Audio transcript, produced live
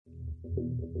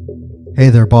Hey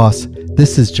there, boss.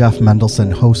 This is Jeff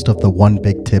Mendelson, host of the One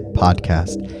Big Tip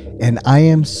podcast, and I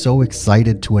am so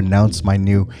excited to announce my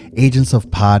new Agents of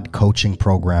Pod coaching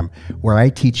program, where I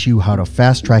teach you how to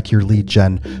fast track your lead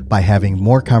gen by having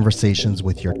more conversations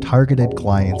with your targeted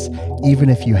clients, even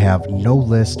if you have no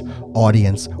list,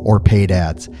 audience, or paid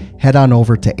ads. Head on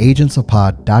over to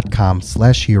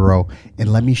agentsofpod.com/hero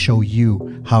and let me show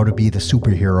you how to be the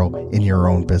superhero in your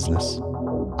own business.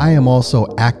 I am also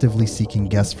actively seeking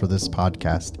guests for this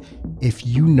podcast. If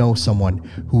you know someone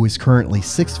who is currently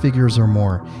 6 figures or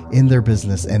more in their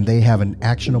business and they have an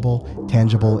actionable,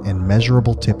 tangible, and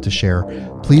measurable tip to share,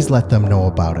 please let them know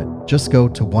about it. Just go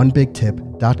to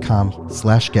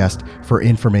onebigtip.com/guest for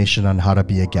information on how to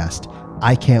be a guest.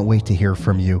 I can't wait to hear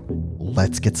from you.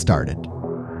 Let's get started.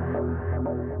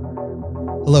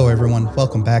 Hello, everyone.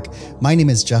 Welcome back. My name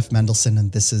is Jeff Mendelson,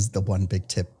 and this is the One Big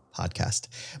Tip podcast.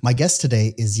 My guest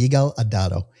today is Yigal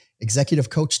Adato, executive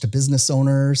coach to business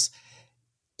owners,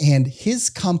 and his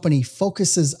company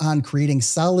focuses on creating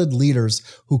solid leaders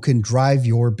who can drive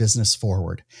your business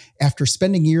forward. After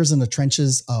spending years in the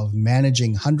trenches of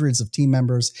managing hundreds of team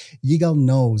members, Yigal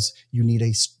knows you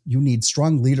need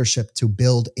strong leadership to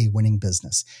build a winning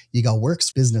business. Yigal works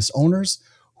with business owners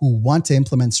who want to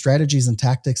implement strategies and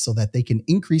tactics so that they can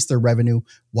increase their revenue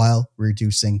while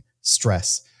reducing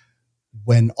stress.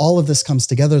 When all of this comes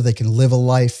together, they can live a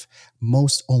life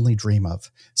most only dream of.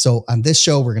 So on this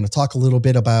show, we're going to talk a little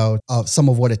bit about some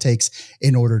of what it takes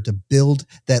in order to build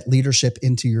that leadership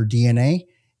into your DNA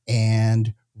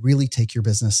and really take your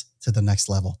business to the next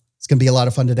level. It's going to be a lot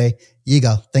of fun today.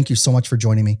 Yigal, thank you so much for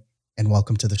joining me and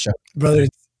welcome to the show. Brother,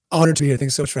 it's an honor to be here.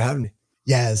 Thanks so much for having me.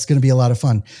 Yeah, it's going to be a lot of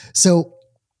fun. So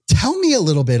tell me a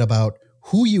little bit about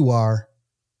who you are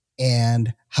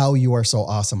and how you are so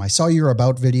awesome. I saw your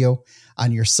about video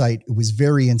on your site. It was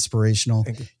very inspirational.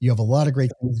 Thank you. You have a lot of great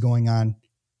things going on.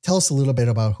 Tell us a little bit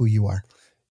about who you are.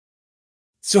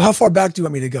 So how far back do you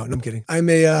want me to go? No, I'm kidding. I'm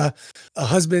a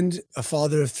husband, a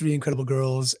father of 3 incredible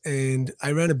girls, and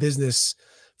I ran a business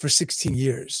for 16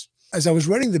 years. As I was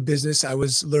running the business, I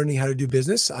was learning how to do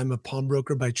business. I'm a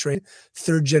pawnbroker by trade,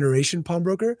 3rd generation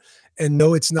pawnbroker. And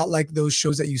no, it's not like those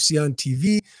shows that you see on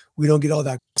TV. We don't get all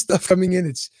that stuff coming in.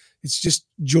 It's just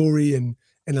jewelry and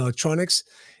electronics.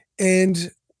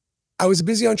 And I was a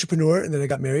busy entrepreneur, and then I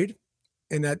got married.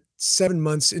 And at 7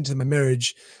 months into my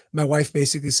marriage, my wife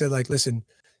basically said, like, listen,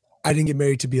 I didn't get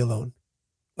married to be alone.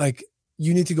 Like,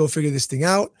 you need to go figure this thing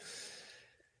out.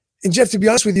 And Jeff, to be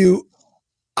honest with you,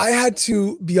 I had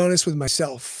to be honest with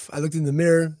myself. I looked in the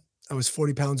mirror. I was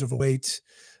 40 pounds overweight.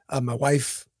 My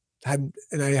wife and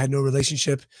I had no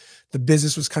relationship. The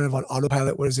business was kind of on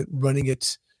autopilot. Wasn't running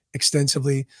it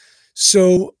extensively.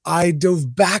 So I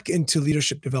dove back into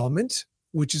leadership development,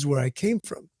 which is where I came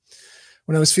from.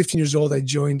 When I was 15 years old, I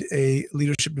joined a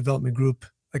leadership development group,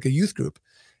 like a youth group,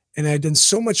 and I had done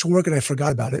so much work and I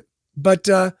forgot about it. But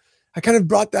I kind of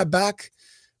brought that back,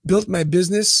 built my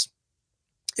business,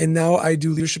 and now I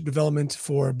do leadership development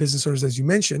for business owners, as you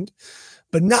mentioned,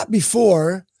 but not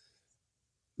before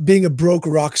being a broke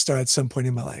rock star at some point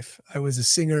in my life. I was a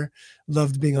singer,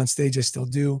 loved being on stage. I still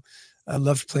do. I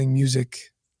loved playing music.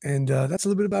 And that's a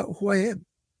little bit about who I am.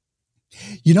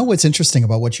 You know, what's interesting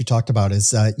about what you talked about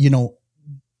is, a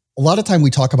lot of time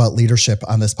we talk about leadership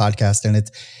on this podcast, and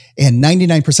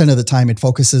 99% of the time it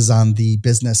focuses on the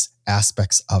business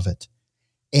aspects of it.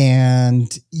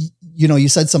 And, you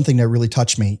said something that really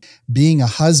touched me. Being a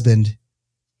husband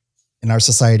in our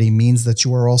society means that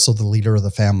you are also the leader of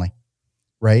the family,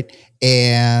 right?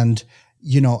 And,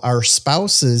 our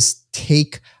spouses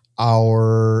take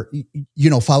our,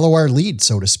 follow our lead,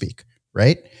 so to speak,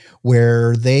 right?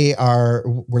 Where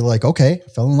we're like, okay, I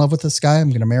fell in love with this guy. I'm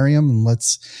going to marry him. And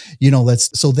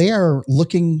so they are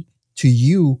looking to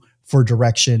you for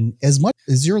direction as much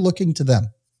as you're looking to them.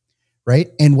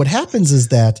 Right. And what happens is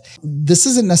that this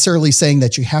isn't necessarily saying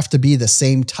that you have to be the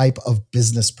same type of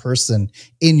business person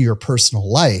in your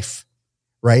personal life,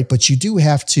 right? But you do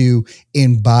have to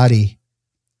embody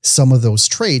some of those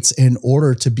traits in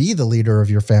order to be the leader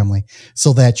of your family,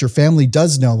 so that your family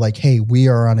does know, like, hey, we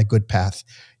are on a good path.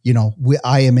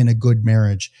 I am in a good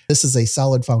marriage. This is a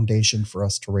solid foundation for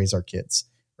us to raise our kids,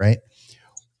 right?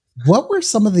 What were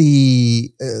some of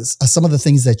the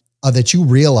things that you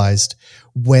realized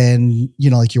when,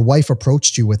 like your wife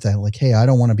approached you with that, like, hey, I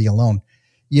don't want to be alone.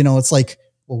 It's like,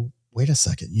 well, wait a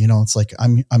second. It's like,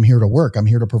 I'm here to work. I'm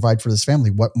here to provide for this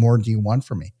family. What more do you want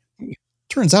from me?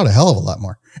 Turns out a hell of a lot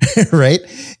more, right?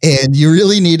 And you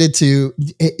really needed to,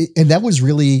 and that was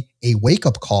really a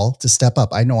wake-up call to step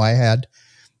up. I know I had,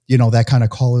 that kind of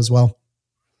call as well.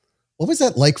 What was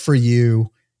that like for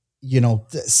you,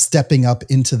 stepping up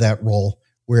into that role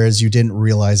whereas you didn't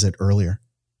realize it earlier?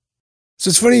 So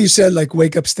it's funny you said like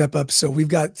wake up, step up. So we've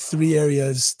got 3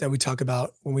 areas that we talk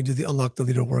about when we do the unlock the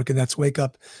leader work, and that's wake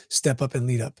up, step up, and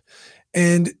lead up.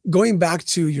 And going back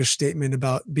to your statement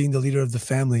about being the leader of the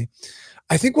family,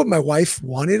 I think what my wife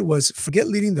wanted was forget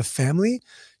leading the family.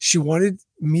 She wanted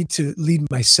me to lead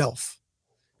myself,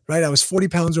 right? I was 40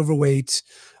 pounds overweight.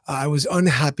 I was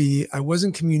unhappy. I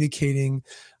wasn't communicating.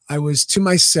 I was to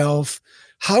myself.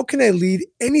 How can I lead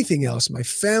anything else? My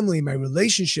family, my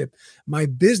relationship, my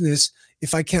business,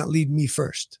 if I can't lead me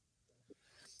first?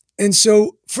 And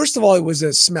so, first of all, it was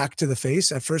a smack to the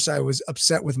face. At first, I was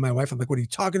upset with my wife. I'm like, what are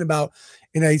you talking about?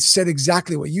 And I said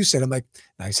exactly what you said. I'm like,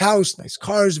 nice house, nice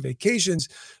cars, vacations,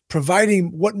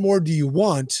 providing. What more do you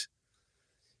want?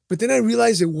 But then I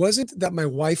realized it wasn't that my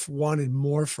wife wanted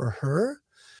more for her.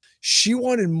 She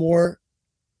wanted more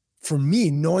for me,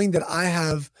 knowing that I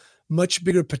have much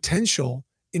bigger potential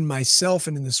in myself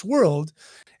and in this world.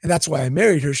 And that's why I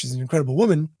married her. She's an incredible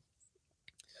woman.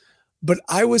 But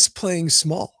I was playing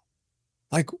small.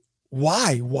 Like,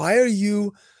 why? Why are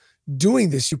you doing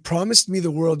this? You promised me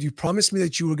the world. You promised me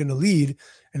that you were going to lead.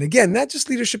 And again, not just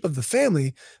leadership of the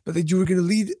family, but that you were going to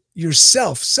lead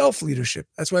yourself, self-leadership.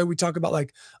 That's why we talk about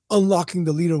like unlocking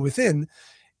the leader within.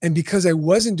 And because I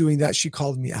wasn't doing that, she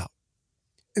called me out.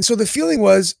 And so the feeling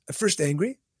was at first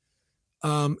angry.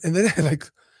 And then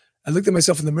I looked at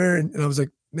myself in the mirror and I was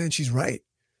like, man, she's right.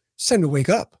 It's time to wake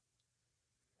up.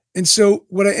 And so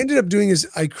what I ended up doing is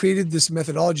I created this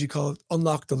methodology called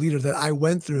Unlock the Leader that I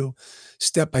went through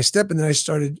step by step. And then I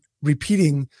started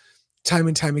repeating time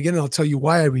and time again. And I'll tell you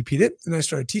why I repeat it. And I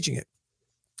started teaching it.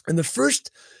 And the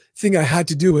first thing I had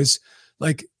to do was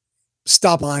like,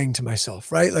 stop lying to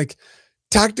myself, right? Like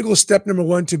tactical step number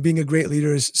 1 to being a great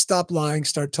leader is stop lying,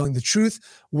 start telling the truth,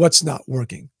 what's not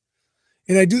working.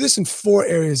 And I do this in 4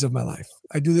 areas of my life.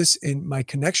 I do this in my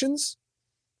connections,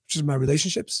 which is my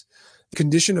relationships, the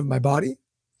condition of my body.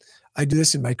 I do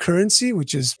this in my currency,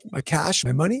 which is my cash,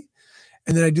 my money.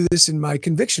 And then I do this in my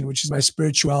conviction, which is my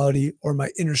spirituality or my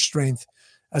inner strength,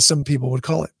 as some people would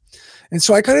call it. And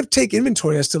so I kind of take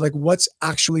inventory as to like what's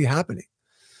actually happening.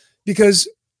 Because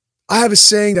I have a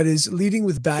saying that is leading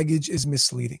with baggage is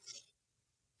misleading.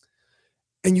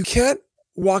 And you can't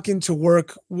walk into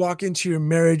work, walk into your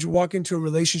marriage, walk into a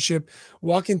relationship,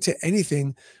 walk into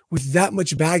anything with that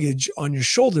much baggage on your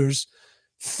shoulders,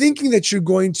 thinking that you're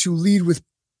going to lead with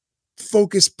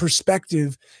focused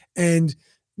perspective and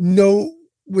know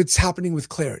what's happening with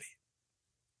clarity.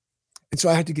 And so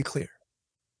I had to get clear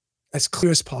as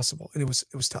possible. And it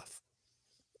was tough.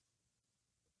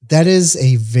 That is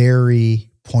a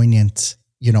very poignant,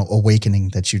 awakening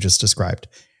that you just described.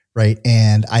 Right.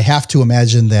 And I have to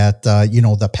imagine that,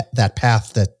 the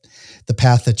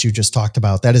path that you just talked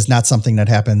about, that is not something that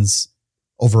happens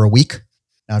over a week,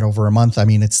 not over a month. I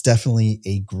mean, it's definitely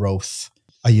a growth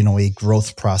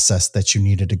process that you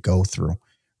needed to go through.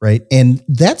 Right. And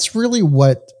that's really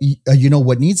what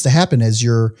needs to happen as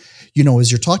you're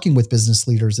talking with business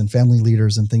leaders and family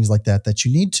leaders and things like that, that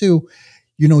you need to,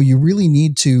 you really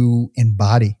need to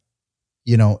embody,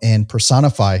 and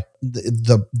personify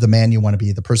the man you want to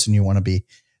be, the person you want to be,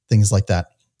 things like that.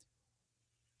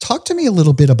 Talk to me a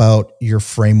little bit about your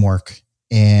framework.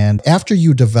 And after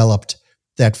you developed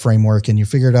that framework and you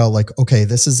figured out like, okay,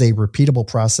 this is a repeatable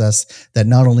process that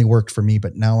not only worked for me,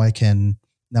 but now I can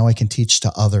teach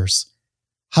to others.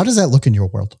 How does that look in your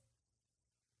world?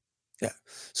 Yeah.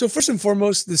 So first and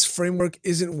foremost, this framework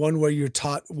isn't one where you're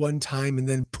taught one time and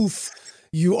then poof,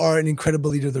 you are an incredible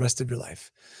leader the rest of your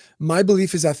life. My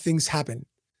belief is that things happen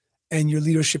and your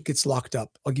leadership gets locked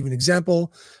up. I'll give you an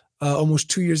example.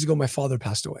 Almost 2 years ago, my father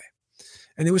passed away.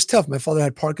 And it was tough. My father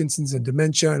had Parkinson's and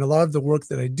dementia. And a lot of the work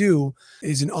that I do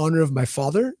is in honor of my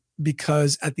father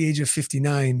because at the age of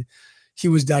 59, he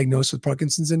was diagnosed with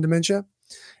Parkinson's and dementia.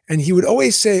 And he would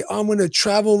always say, I'm going to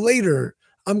travel later.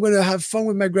 I'm going to have fun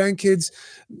with my grandkids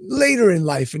later in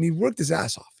life. And he worked his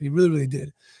ass off. He really, really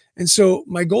did. And so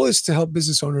my goal is to help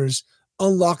business owners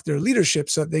unlock their leadership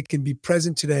so that they can be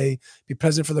present today, be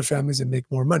present for their families, and make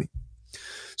more money.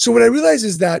 So what I realized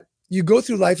is that you go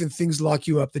through life and things lock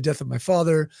you up. The death of my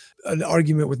father, an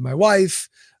argument with my wife,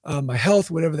 my health,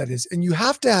 whatever that is. And you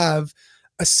have to have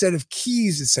a set of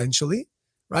keys, essentially,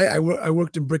 right? I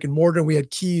worked in brick and mortar, and we had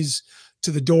keys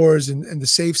to the doors and the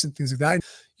safes and things like that. And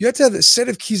you have to have a set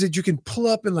of keys that you can pull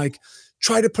up and like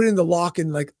try to put in the lock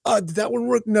and like, did that one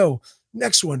work? No.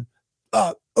 Next one.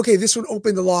 Okay, this one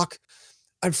opened the lock.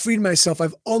 I've freed myself.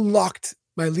 I've unlocked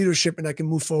my leadership and I can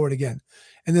move forward again.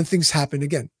 And then things happen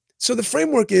again. So the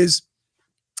framework is,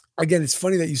 again, it's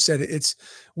funny that you said it. It's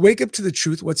wake up to the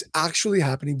truth, what's actually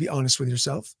happening. Be honest with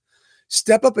yourself.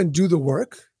 Step up and do the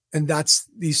work. And that's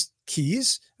these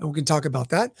keys. And we can talk about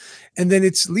that. And then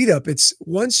it's lead up. It's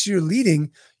once you're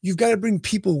leading, you've got to bring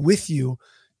people with you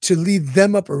to lead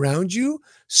them up around you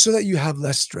so that you have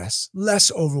less stress,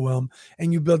 less overwhelm,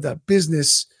 and you build that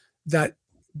business that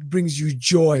brings you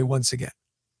joy once again.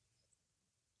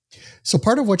 So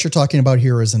part of what you're talking about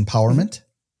here is empowerment,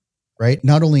 right?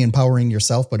 Not only empowering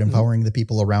yourself, but empowering the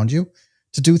people around you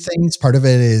to do things. Part of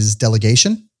it is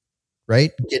delegation,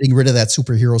 right? Getting rid of that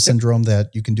superhero syndrome that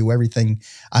you can do everything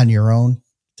on your own,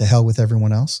 to hell with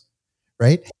everyone else,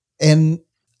 right? And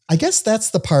I guess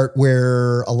that's the part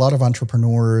where a lot of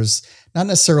entrepreneurs not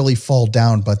necessarily fall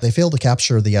down, but they fail to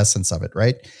capture the essence of it,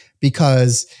 right?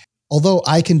 Because although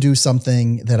I can do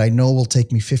something that I know will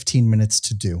take me 15 minutes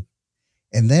to do,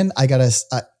 and then I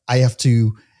have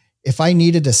to, if I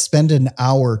needed to spend an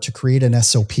hour to create an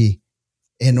SOP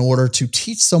in order to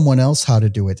teach someone else how to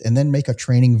do it, and then make a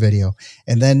training video,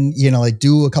 and then, like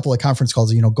do a couple of conference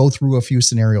calls, go through a few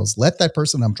scenarios, let that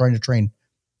person I'm trying to train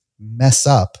mess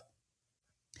up,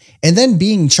 and then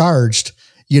being charged,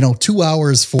 2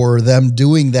 hours for them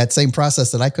doing that same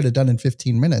process that I could have done in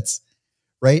 15 minutes.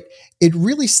 Right. It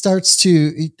really starts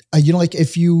to, like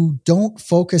if you don't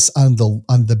focus on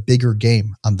the bigger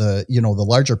game, on the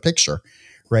larger picture,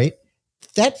 right?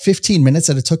 That 15 minutes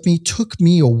that it took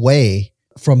me away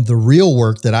from the real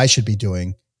work that I should be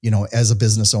doing, as a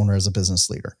business owner, as a business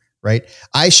leader, right?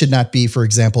 I should not be, for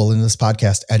example, in this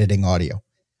podcast, editing audio.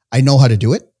 I know how to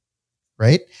do it,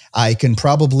 right? I can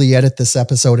probably edit this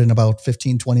episode in about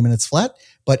 15, 20 minutes flat,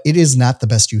 but it is not the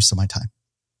best use of my time.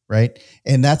 Right.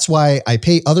 And that's why I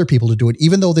pay other people to do it,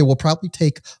 even though they will probably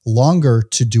take longer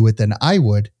to do it than I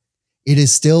would. It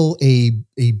is still a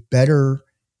better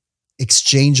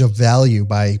exchange of value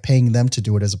by paying them to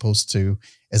do it as opposed to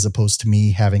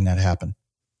me having that happen.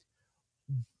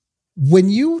 When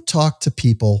you talk to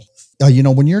people,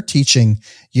 when you're teaching,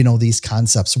 these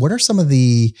concepts, what are some of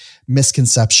the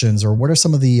misconceptions, or what are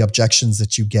some of the objections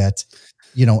that you get,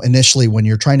 initially when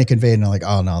you're trying to convey it, and they're like,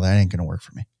 oh no, that ain't going to work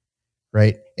for me.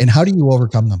 Right. And how do you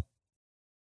overcome them?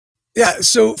 Yeah.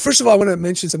 So first of all, I want to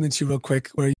mention something to you real quick,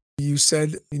 where you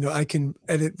said, I can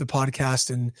edit the podcast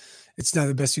and it's not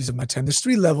the best use of my time. There's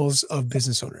 3 levels of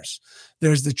business owners.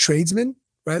 There's the tradesman,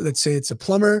 right? Let's say it's a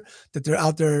plumber that they're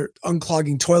out there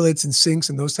unclogging toilets and sinks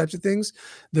and those types of things.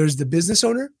 There's the business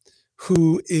owner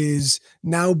who is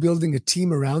now building a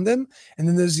team around them. And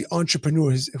then there's the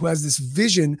entrepreneur who has this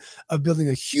vision of building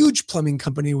a huge plumbing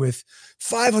company with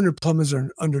 500 plumbers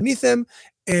underneath them,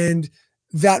 and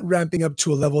that ramping up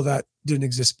to a level that didn't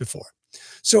exist before.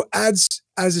 So as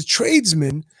a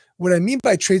tradesman, what I mean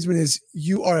by tradesman is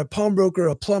you are a pawnbroker,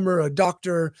 a plumber, a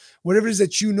doctor, whatever it is that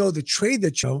the trade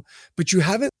that you know, but you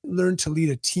haven't learned to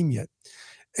lead a team yet.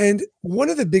 And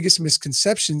one of the biggest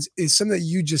misconceptions is something that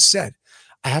you just said.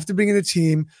 I have to bring in a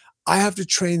team. I have to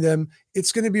train them.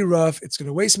 It's going to be rough. It's going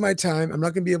to waste my time. I'm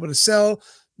not going to be able to sell,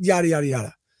 yada, yada,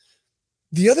 yada.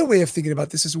 The other way of thinking about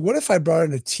this is, what if I brought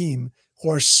in a team who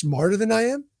are smarter than I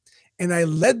am, and I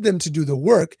led them to do the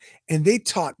work, and they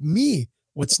taught me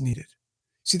what's needed?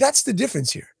 See, that's the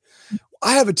difference here.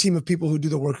 I have a team of people who do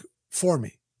the work for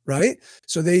me, right?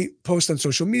 So they post on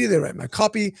social media, they write my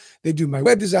copy, they do my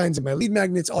web designs and my lead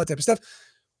magnets, all that type of stuff.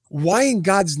 Why in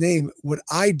God's name would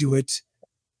I do it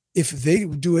if they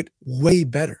do it way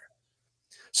better?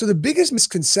 So the biggest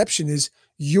misconception is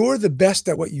you're the best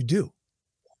at what you do.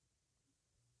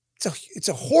 It's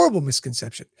a horrible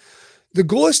misconception. The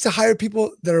goal is to hire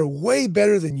people that are way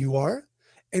better than you are.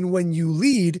 And when you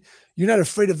lead, you're not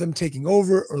afraid of them taking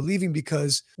over or leaving,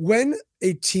 because when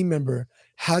a team member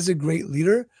has a great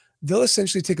leader, they'll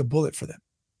essentially take a bullet for them.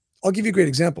 I'll give you a great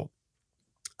example.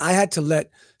 I had to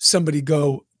let somebody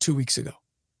go 2 weeks ago.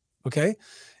 Okay.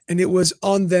 And it was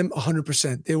on them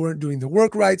 100%. They weren't doing the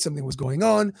work right. Something was going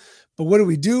on. But what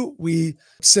do? We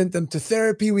sent them to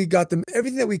therapy. We got them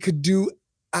everything that we could do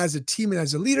as a team and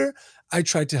as a leader. I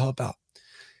tried to help out.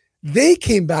 They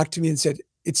came back to me and said,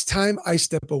 it's time I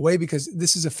step away because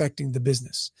this is affecting the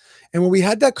business. And when we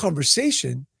had that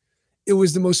conversation, it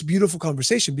was the most beautiful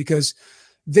conversation, because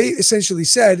they essentially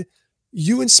said,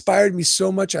 you inspired me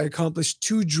so much. I accomplished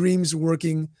 2 dreams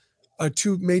working,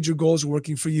 2 major goals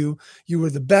working for you. You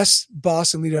were the best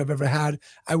boss and leader I've ever had.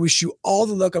 I wish you all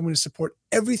the luck. I'm going to support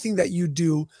everything that you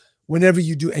do whenever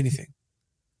you do anything.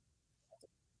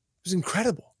 It was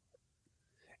incredible.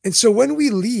 And so when we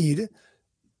lead,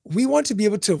 we want to be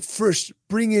able to first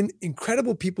bring in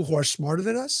incredible people who are smarter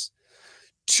than us,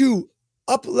 to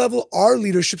up-level our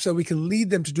leadership so we can lead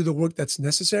them to do the work that's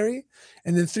necessary.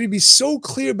 And then 3, be so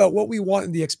clear about what we want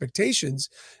and the expectations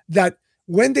that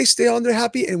when they stay on, they're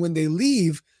happy. And when they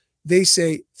leave, they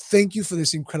say, thank you for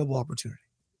this incredible opportunity.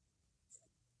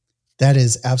 That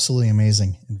is absolutely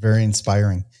amazing and very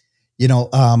inspiring.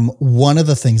 One of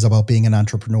the things about being an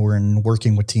entrepreneur and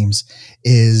working with teams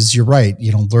is you're right,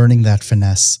 learning that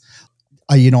finesse.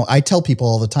 I tell people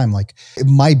all the time, like,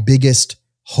 my biggest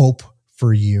hope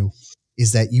for you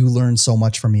is that you learn so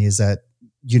much from me, is that,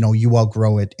 you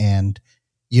outgrow it and,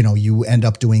 you end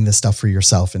up doing this stuff for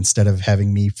yourself instead of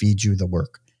having me feed you the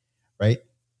work. Right.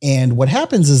 And what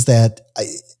happens is that,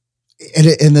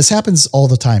 and this happens all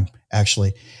the time,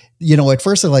 actually, at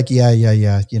first they're like,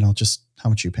 yeah. Just how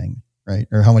much are you paying me? Right.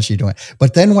 Or how much are you doing?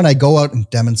 But then when I go out and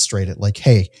demonstrate it, like,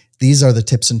 hey, these are the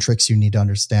tips and tricks you need to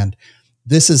understand.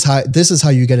 This is how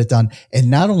you get it done.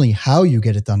 And not only how you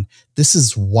get it done, this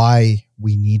is why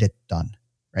we need it done.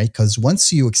 Right. Because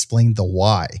once you explain the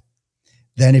why,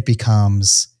 then it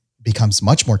becomes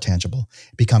much more tangible,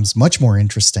 it becomes much more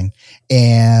interesting.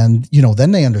 And,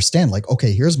 then they understand, like,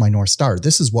 okay, here's my North Star.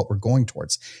 This is what we're going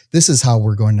towards. This is how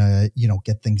we're going to,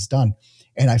 get things done.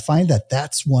 And I find that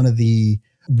that's one of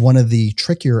the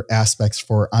trickier aspects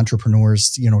for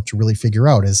entrepreneurs, to really figure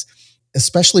out, is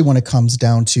especially when it comes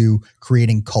down to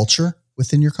creating culture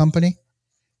within your company,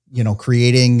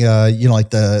 creating,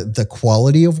 like the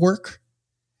quality of work,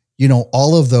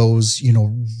 all of those,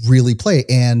 really play.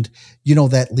 And,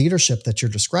 that leadership that you're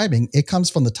describing, it comes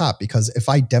from the top, because if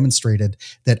I demonstrated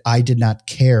that I did not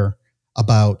care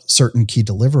about certain key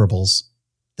deliverables,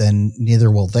 then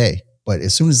neither will they. But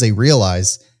as soon as they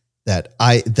realize that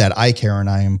I care and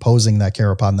I am imposing that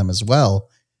care upon them as well,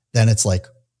 then it's like,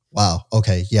 wow,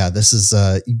 okay, yeah, this is,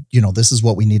 this is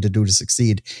what we need to do to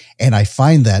succeed. And I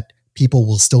find that people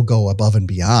will still go above and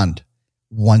beyond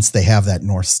once they have that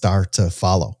North Star to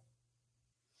follow.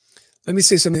 Let me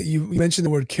say something. You mentioned the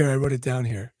word care. I wrote it down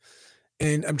here,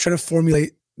 and I'm trying to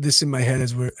formulate this in my head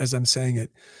as I'm saying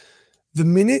it. The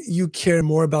minute you care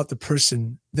more about the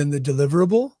person than the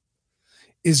deliverable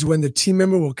is when the team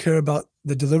member will care about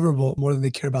the deliverable more than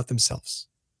they care about themselves.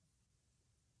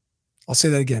 I'll say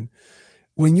that again.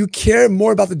 When you care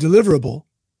more about the deliverable,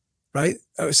 right?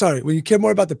 When you care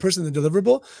more about the person than the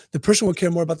deliverable, the person will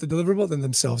care more about the deliverable than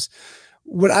themselves.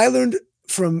 What I learned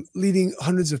from leading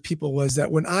hundreds of people was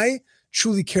that when I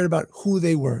truly cared about who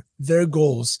they were, their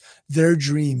goals, their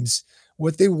dreams,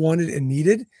 what they wanted and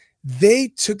needed, they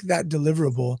took that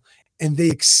deliverable and they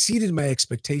exceeded my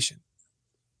expectation.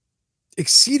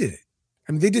 Exceeded it.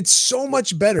 I mean, they did so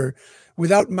much better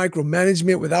without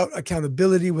micromanagement, without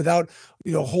accountability, without,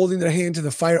 holding their hand to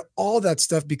the fire, all that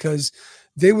stuff, because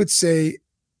they would say,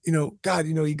 God,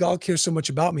 Yigal cares so much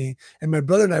about me. And my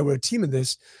brother and I were a team in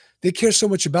this. They care so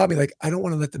much about me. Like, I don't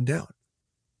want to let them down.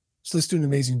 So let's do an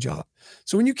amazing job.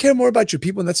 So when you care more about your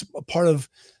people, and that's a part of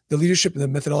the leadership and the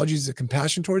methodologies, the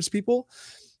compassion towards people,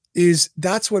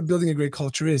 that's what building a great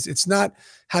culture is. It's not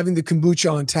having the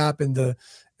kombucha on tap and the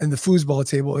foosball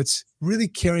table. It's really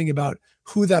caring about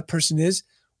who that person is,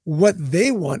 what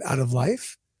they want out of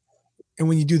life. And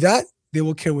when you do that, they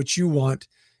will care what you want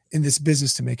in this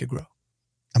business to make it grow.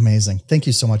 Amazing. Thank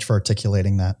you so much for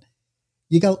articulating that.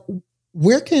 Yigal,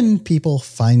 where can people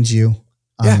find you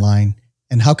online,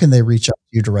 and how can they reach out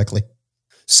to you directly?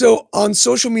 So on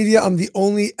social media, I'm the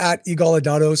only at Yigal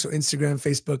Adato. So Instagram,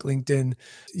 Facebook, LinkedIn,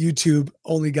 YouTube,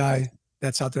 only guy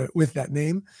that's out there with that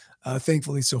name,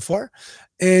 thankfully so far.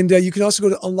 And you can also go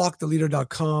to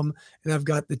unlocktheleader.com, and I've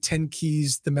got the 10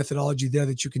 keys, the methodology there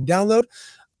that you can download.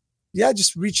 Yeah,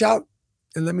 just reach out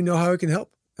and let me know how I can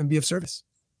help and be of service.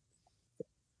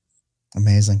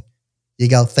 Amazing.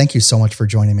 Yigal, thank you so much for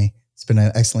joining me. It's been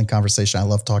an excellent conversation. I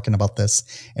love talking about this,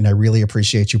 and I really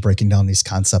appreciate you breaking down these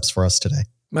concepts for us today.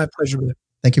 My pleasure, brother.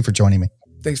 Thank you for joining me.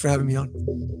 Thanks for having me on.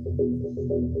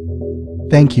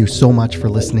 Thank you so much for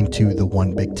listening to the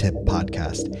One Big Tip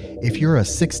podcast. If you're a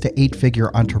 6 to 8 figure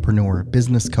entrepreneur,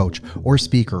 business coach, or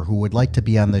speaker who would like to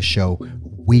be on this show,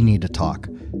 we need to talk.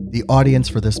 The audience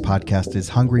for this podcast is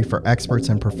hungry for experts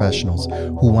and professionals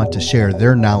who want to share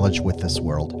their knowledge with this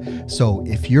world. So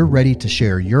if you're ready to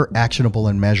share your actionable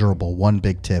and measurable One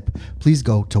Big Tip, please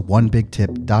go to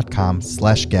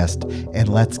onebigtip.com/guest and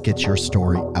let's get your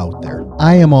story out there.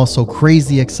 I am also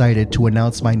crazy excited to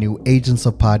announce my new Agents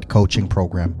of Pod coaching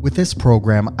program. With this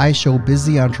program, I show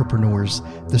busy entrepreneurs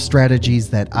the strategies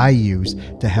that I use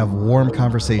to have warm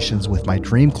conversations with my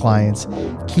dream clients,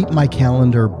 keep my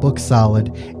calendar booked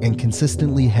solid, and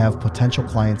consistently have potential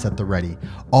clients at the ready,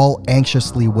 all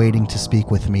anxiously waiting to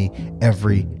speak with me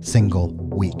every single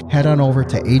week. Head on over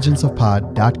to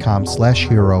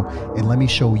agentsofpod.com/hero and let me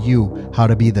show you how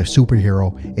to be the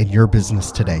superhero in your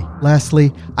business today.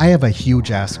 Lastly, I have a huge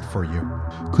ask for you.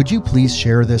 Could you please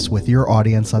share this with your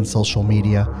audience on social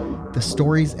media? The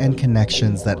stories and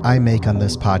connections that I make on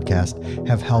this podcast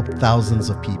have helped thousands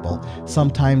of people,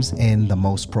 sometimes in the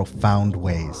most profound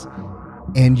ways.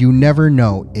 And you never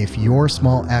know if your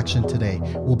small action today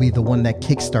will be the one that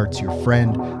kickstarts your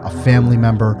friend, a family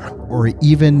member, or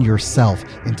even yourself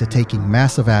into taking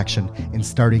massive action and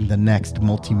starting the next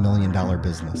multi-million-dollar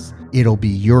business. It'll be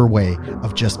your way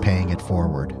of just paying it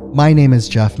forward. My name is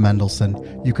Jeff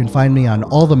Mendelson. You can find me on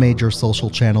all the major social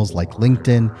channels like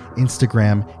LinkedIn,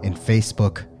 Instagram, and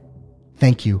Facebook.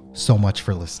 Thank you so much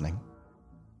for listening.